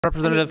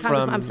Representative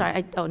from... I'm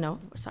sorry. Oh, no.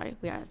 Sorry.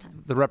 We are out of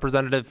time. The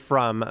representative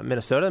from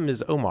Minnesota,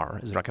 Ms. Omar,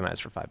 is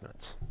recognized for 5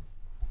 minutes.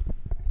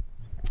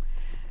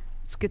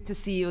 It's good to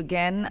see you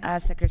again,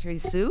 Secretary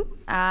Su.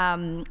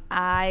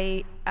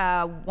 I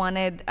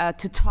wanted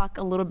to talk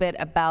a little bit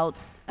about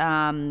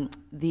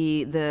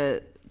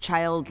the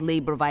child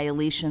labor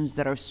violations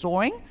that are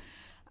soaring,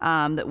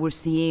 that we're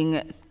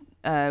seeing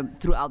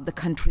throughout the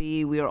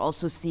country. We are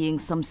also seeing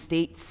some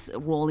states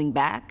rolling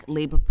back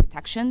labor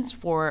protections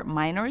for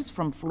minors.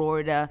 From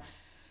Florida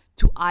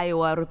to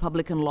Iowa,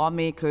 Republican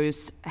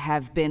lawmakers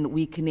have been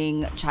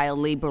weakening child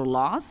labor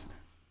laws.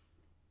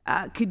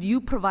 Could you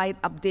provide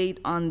update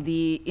on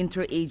the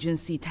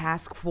interagency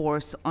task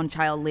force on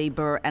child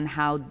labor and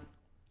how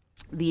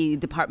the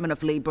Department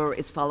of Labor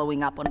is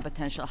following up on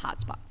potential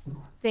hotspots?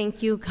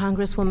 Thank you,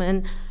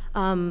 Congresswoman.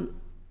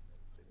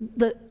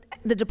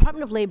 The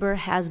Department of Labor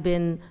has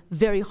been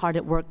very hard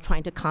at work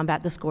trying to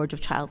combat the scourge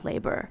of child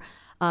labor.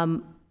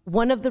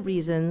 One of the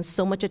reasons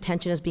so much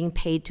attention is being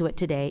paid to it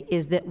today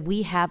is that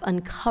we have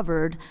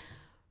uncovered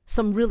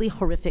some really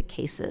horrific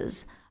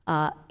cases.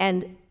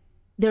 And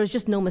there's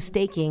just no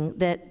mistaking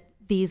that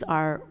these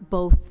are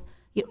both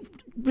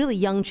really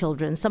young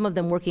children, some of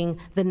them working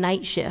the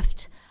night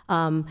shift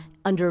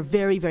under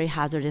very, very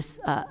hazardous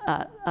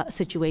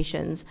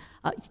situations,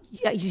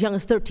 as young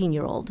as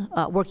 13-year-old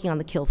working on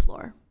the kill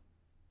floor,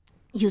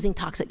 using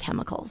toxic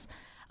chemicals,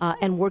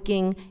 and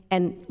working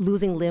and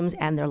losing limbs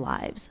and their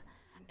lives.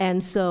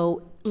 And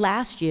so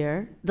last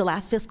year, the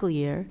last fiscal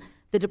year,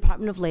 the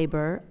Department of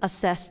Labor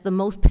assessed the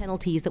most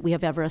penalties that we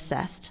have ever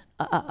assessed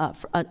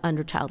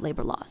under child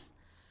labor laws.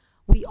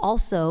 We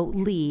also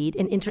lead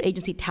an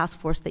interagency task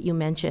force that you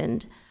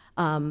mentioned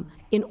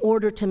in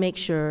order to make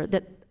sure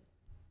that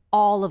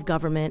all of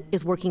government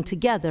is working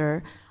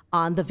together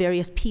on the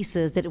various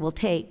pieces that it will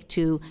take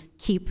to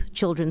keep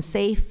children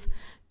safe,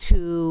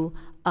 to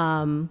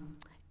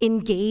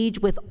engage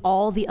with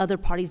all the other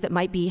parties that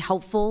might be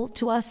helpful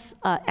to us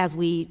as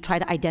we try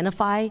to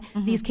identify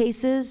these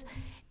cases,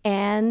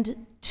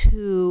 and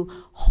to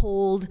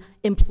hold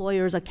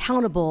employers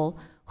accountable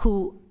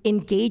who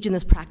engage in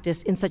this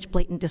practice in such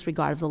blatant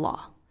disregard of the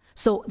law.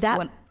 So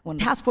that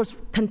task force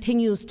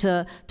continues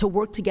to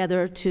work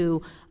together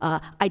to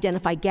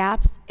identify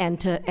gaps and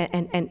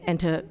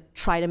to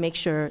try to make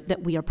sure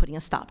that we are putting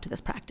a stop to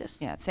this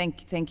practice. Yeah,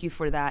 thank you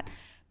for that.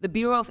 The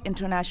Bureau of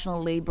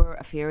International Labor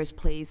Affairs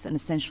plays an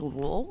essential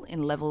role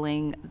in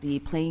leveling the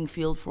playing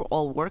field for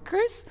all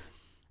workers.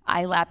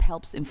 ILAP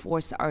helps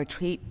enforce our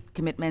trade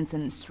commitments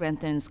and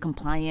strengthens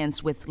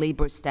compliance with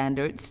labor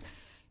standards.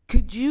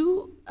 Could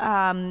you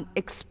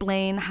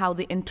explain how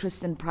the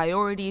interests and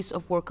priorities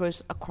of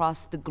workers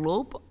across the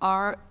globe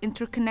are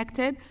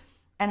interconnected?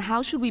 And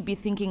how should we be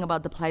thinking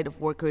about the plight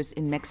of workers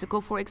in Mexico,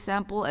 for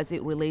example, as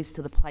it relates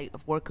to the plight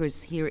of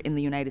workers here in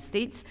the United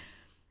States?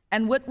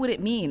 And what would it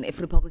mean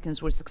if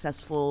Republicans were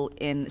successful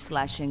in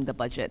slashing the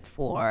budget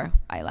for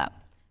ILAP?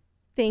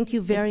 Thank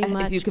you very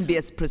much. If you can be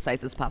as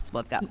precise as possible.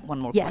 I've got one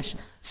more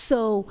question.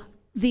 So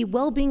the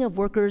well-being of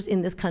workers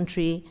in this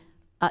country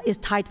is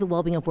tied to the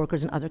well-being of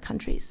workers in other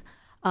countries.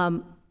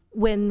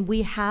 When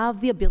we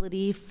have the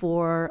ability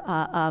for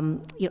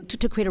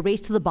to create a race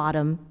to the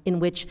bottom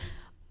in which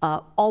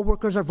all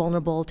workers are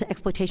vulnerable to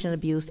exploitation and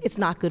abuse, it's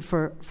not good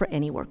for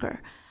any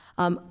worker.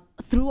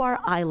 Through our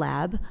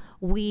iLab,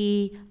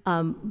 we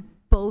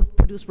both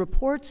produce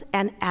reports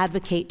and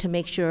advocate to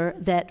make sure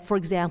that, for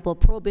example,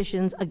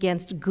 prohibitions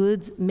against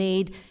goods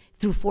made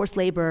through forced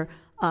labor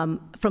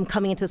from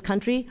coming into this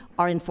country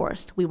are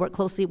enforced. We work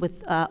closely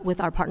with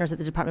our partners at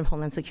the Department of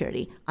Homeland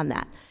Security on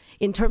that.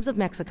 In terms of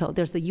Mexico,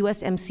 there's the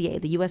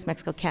USMCA, the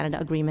US-Mexico-Canada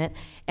Agreement,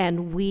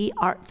 and we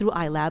are, through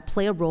iLab,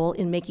 play a role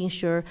in making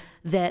sure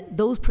that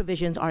those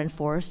provisions are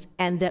enforced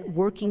and that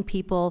working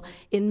people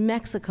in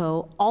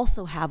Mexico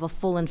also have a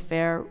full and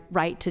fair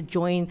right to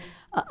join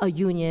a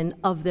union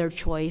of their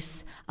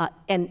choice,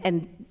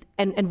 and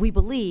we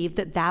believe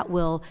that that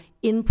will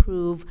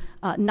improve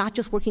not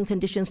just working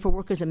conditions for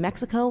workers in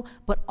Mexico,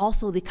 but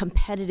also the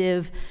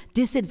competitive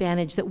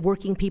disadvantage that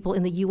working people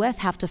in the US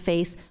have to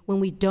face when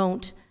we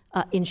don't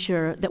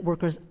ensure that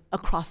workers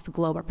across the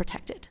globe are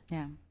protected.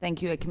 Yeah,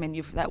 thank you. I commend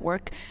you for that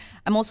work.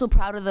 I'm also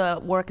proud of the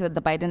work that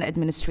the Biden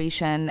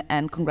administration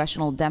and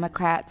congressional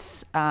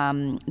Democrats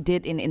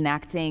did in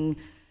enacting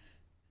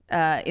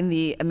in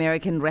the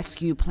American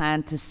Rescue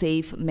Plan to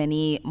save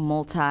many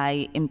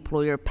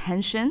multi-employer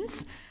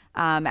pensions.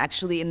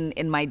 Actually,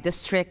 in my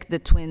district, the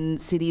Twin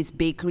Cities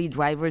Bakery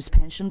Drivers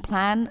Pension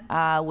Plan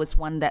was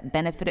one that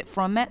benefited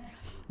from it.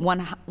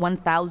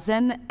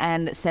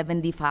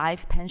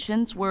 1,075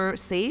 pensions were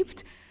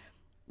saved.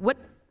 What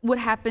would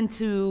happen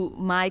to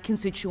my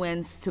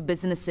constituents, to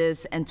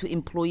businesses, and to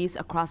employees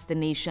across the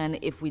nation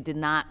if we did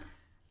not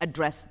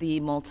address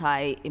the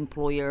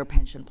multi-employer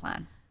pension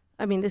plan?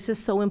 I mean, this is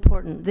so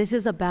important. This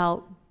is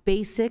about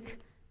basic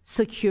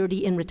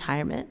security in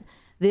retirement.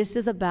 This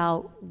is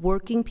about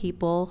working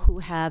people who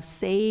have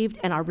saved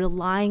and are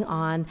relying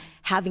on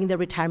having their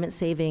retirement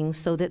savings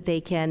so that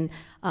they can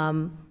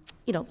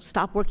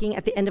stop working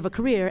at the end of a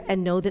career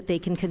and know that they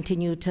can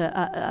continue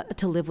to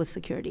live with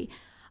security.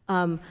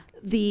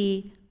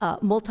 The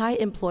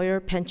multi-employer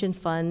pension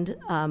fund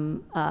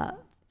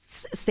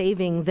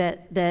saving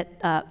that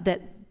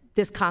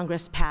this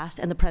Congress passed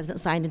and the president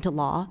signed into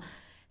law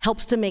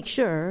helps to make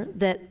sure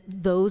that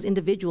those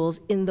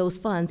individuals in those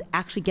funds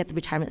actually get the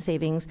retirement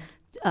savings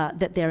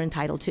that they're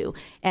entitled to.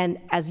 And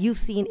as you've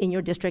seen in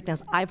your district,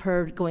 as I've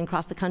heard going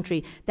across the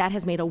country, that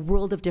has made a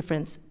world of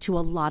difference to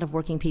a lot of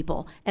working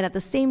people. And at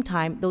the same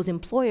time, those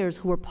employers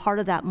who were part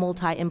of that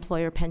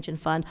multi-employer pension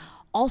fund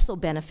also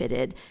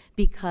benefited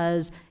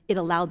because it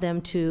allowed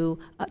them to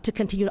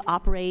continue to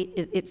operate.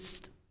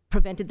 It's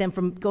prevented them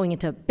from going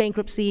into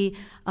bankruptcy,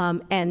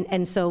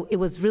 and so it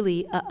was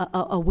really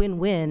a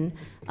win-win,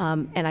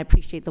 and I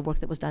appreciate the work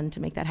that was done to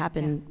make that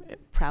happen. Yeah.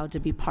 Proud to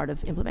be part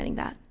of implementing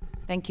that.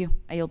 Thank you.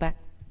 I yield back.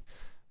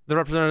 The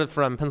representative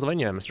from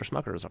Pennsylvania, Mr.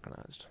 Smucker, is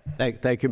recognized. Thank you.